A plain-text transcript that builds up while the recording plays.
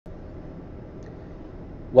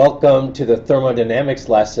Welcome to the thermodynamics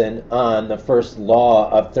lesson on the first law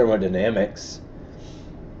of thermodynamics.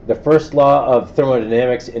 The first law of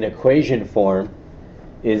thermodynamics in equation form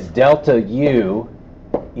is delta U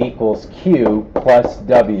equals Q plus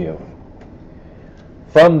W.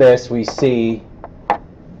 From this we see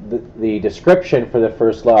the description for the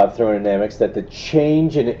first law of thermodynamics that the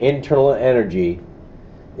change in internal energy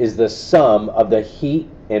is the sum of the heat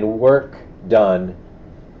and work done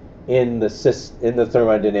in the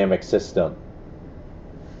thermodynamic system.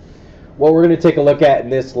 What we're going to take a look at in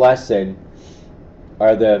this lesson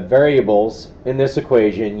are the variables in this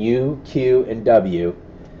equation, U, Q, and W,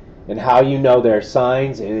 and how you know their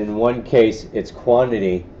signs, and in one case it's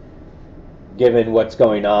quantity, given what's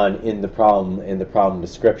going on in the problem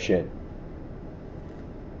description.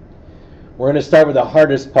 We're going to start with the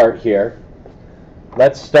hardest part here.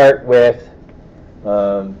 Let's start with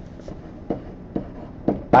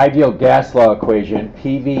ideal gas law equation,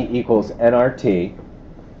 PV equals nRT.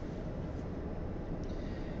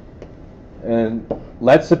 And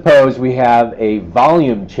let's suppose we have a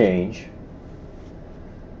volume change.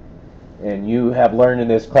 And you have learned in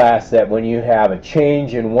this class that when you have a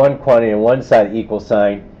change in one quantity on one side of the equal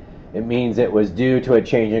sign, it means it was due to a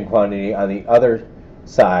change in quantity on the other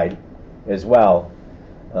side as well.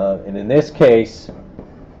 And in this case,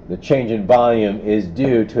 the change in volume is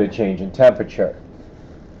due to a change in temperature.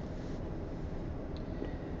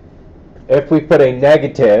 If we put a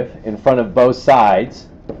negative in front of both sides,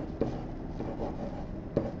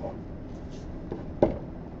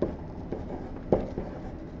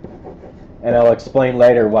 and I'll explain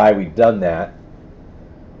later why we've done that,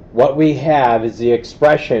 what we have is the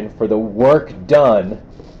expression for the work done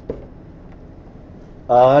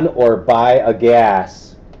on or by a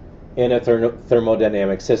gas in a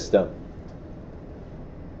thermodynamic system.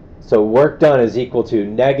 So work done is equal to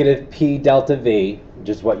negative P delta V, which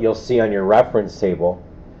is what you'll see on your reference table.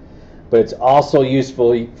 But it's also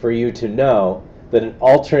useful for you to know that an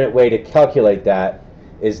alternate way to calculate that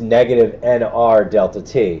is negative NR delta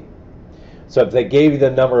T. So if they gave you the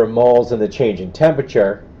number of moles and the change in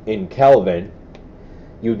temperature in Kelvin,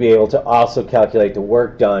 you'd be able to also calculate the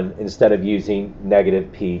work done instead of using negative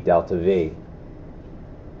P delta V.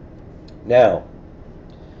 Now,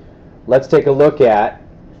 let's take a look at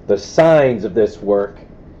the signs of this work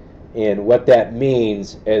and what that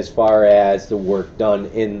means as far as the work done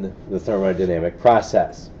in the thermodynamic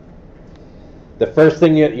process. The first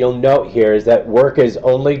thing you'll note here is that work is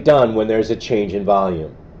only done when there's a change in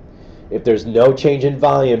volume. If there's no change in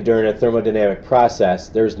volume during a thermodynamic process,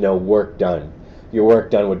 there's no work done. Your work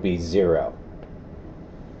done would be zero.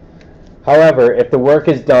 However, if the work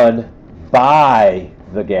is done by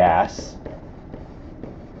the gas,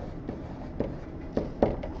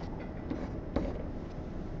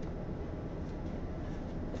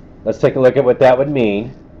 let's take a look at what that would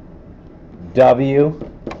mean.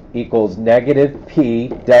 W equals negative P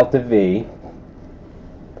delta V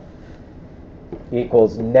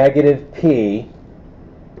equals negative P,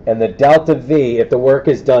 and the delta V, if the work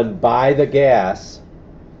is done by the gas,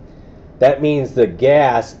 that means the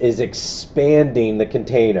gas is expanding the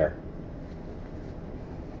container.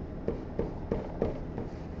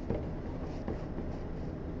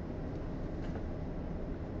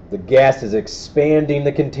 The gas is expanding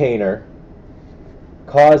the container,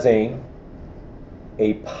 causing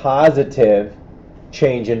a positive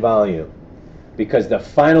change in volume, because the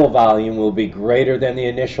final volume will be greater than the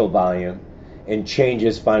initial volume, and change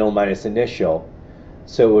is final minus initial.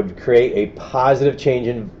 So it would create a positive change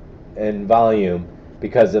in volume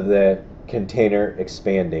because of the container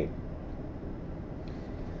expanding.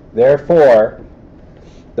 Therefore,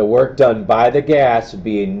 the work done by the gas would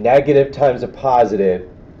be a negative times a positive,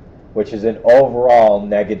 which is an overall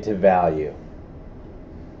negative value.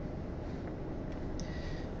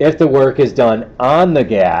 If the work is done on the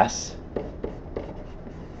gas,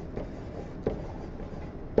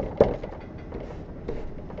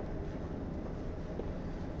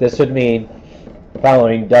 this would mean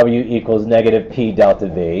following W equals negative P delta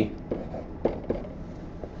V.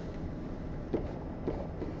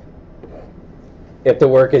 If the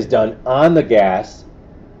work is done on the gas,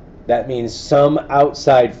 that means some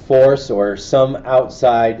outside force or some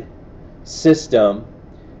outside system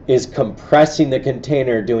is compressing the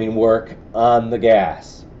container doing work on the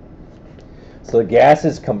gas. So the gas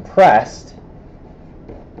is compressed,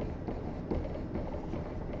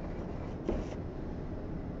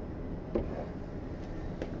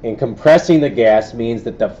 and compressing the gas means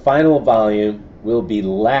that the final volume will be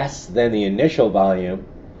less than the initial volume.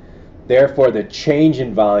 Therefore, the change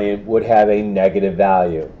in volume would have a negative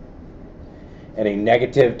value. and a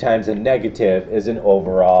negative times a negative is an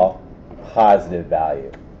overall positive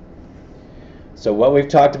value. So what we've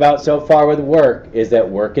talked about so far with work is that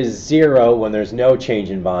work is 0 when there's no change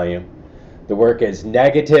in volume. The work is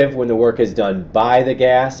negative when the work is done by the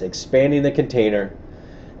gas, expanding the container,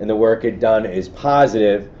 and the work done is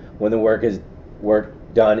positive when the work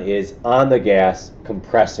done is on the gas,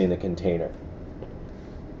 compressing the container.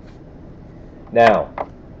 Now,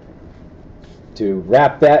 to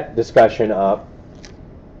wrap that discussion up,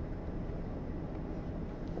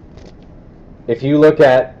 if you look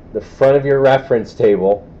at the front of your reference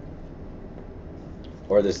table,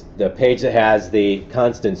 or the page that has the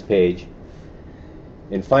constants page,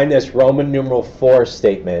 and find this Roman numeral 4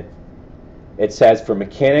 statement, it says for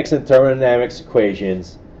mechanics and thermodynamics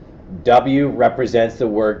equations, W represents the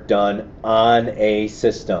work done on a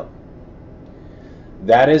system.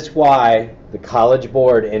 That is why the College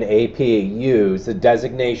Board and AP use the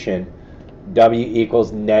designation W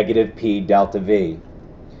equals negative P delta V.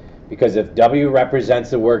 Because if W represents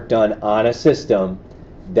the work done on a system,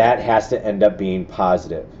 that has to end up being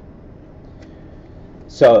positive.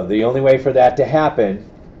 So the only way for that to happen,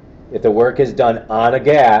 if the work is done on a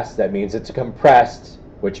gas, that means it's compressed,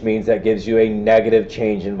 which means that gives you a negative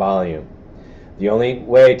change in volume. The only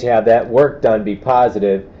way to have that work done be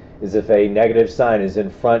positive is if a negative sign is in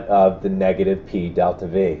front of the negative P delta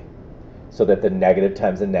V, so that the negative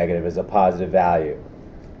times the negative is a positive value.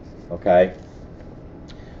 Okay?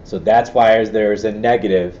 So that's why there's a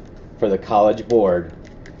negative for the College Board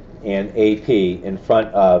and AP in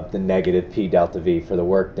front of the negative P delta V for the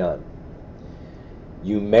work done.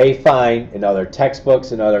 You may find in other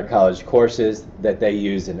textbooks and other college courses that they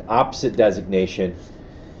use an opposite designation,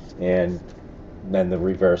 and then the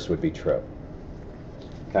reverse would be true.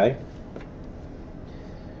 Okay?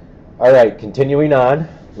 All right, continuing on.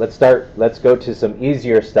 Let's go to some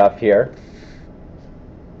easier stuff here.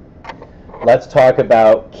 Let's talk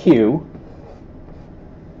about Q.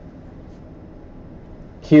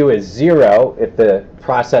 Q is 0 if the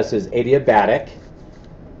process is adiabatic,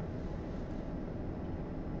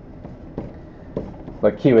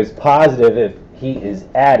 but Q is positive if heat is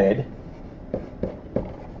added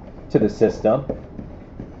to the system,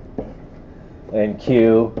 and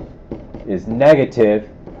Q is negative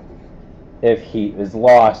if heat is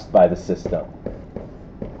lost by the system.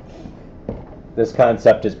 This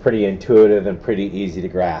concept is pretty intuitive and pretty easy to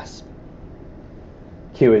grasp.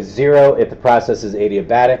 Q is 0 if the process is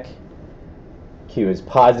adiabatic. Q is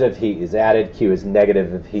positive if heat is added. Q is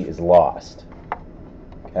negative if heat is lost.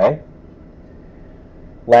 Okay?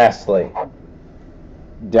 Lastly,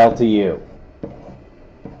 delta U.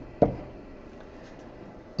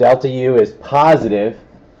 Delta U is positive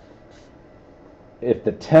if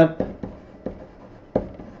the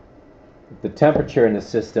temperature in the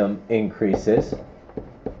system increases,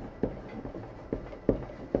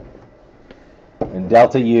 and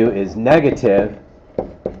delta U is negative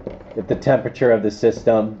if the temperature of the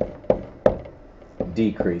system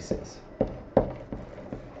decreases.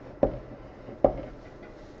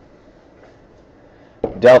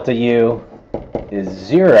 Delta U is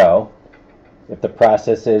 0 if the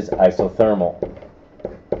process is isothermal.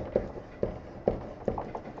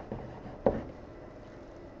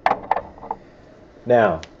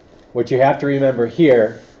 Now, what you have to remember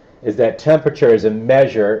here is that temperature is a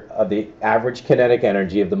measure of the average kinetic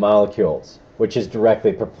energy of the molecules, which is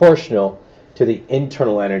directly proportional to the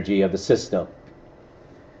internal energy of the system.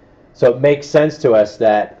 So it makes sense to us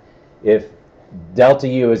that if delta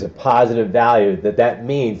U is a positive value, that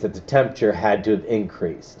means that the temperature had to have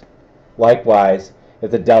increased. Likewise,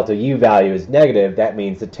 if the delta U value is negative, that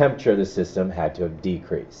means the temperature of the system had to have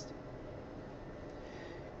decreased.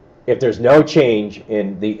 If there's no change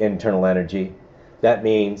in the internal energy, that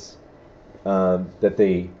means that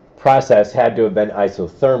the process had to have been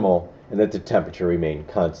isothermal and that the temperature remained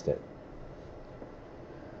constant.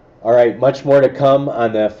 All right, much more to come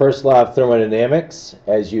on the first law of thermodynamics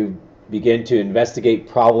as you begin to investigate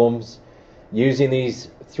problems using these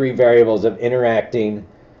three variables of interacting,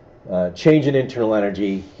 change in internal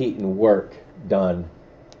energy, heat, and work done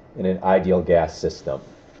in an ideal gas system.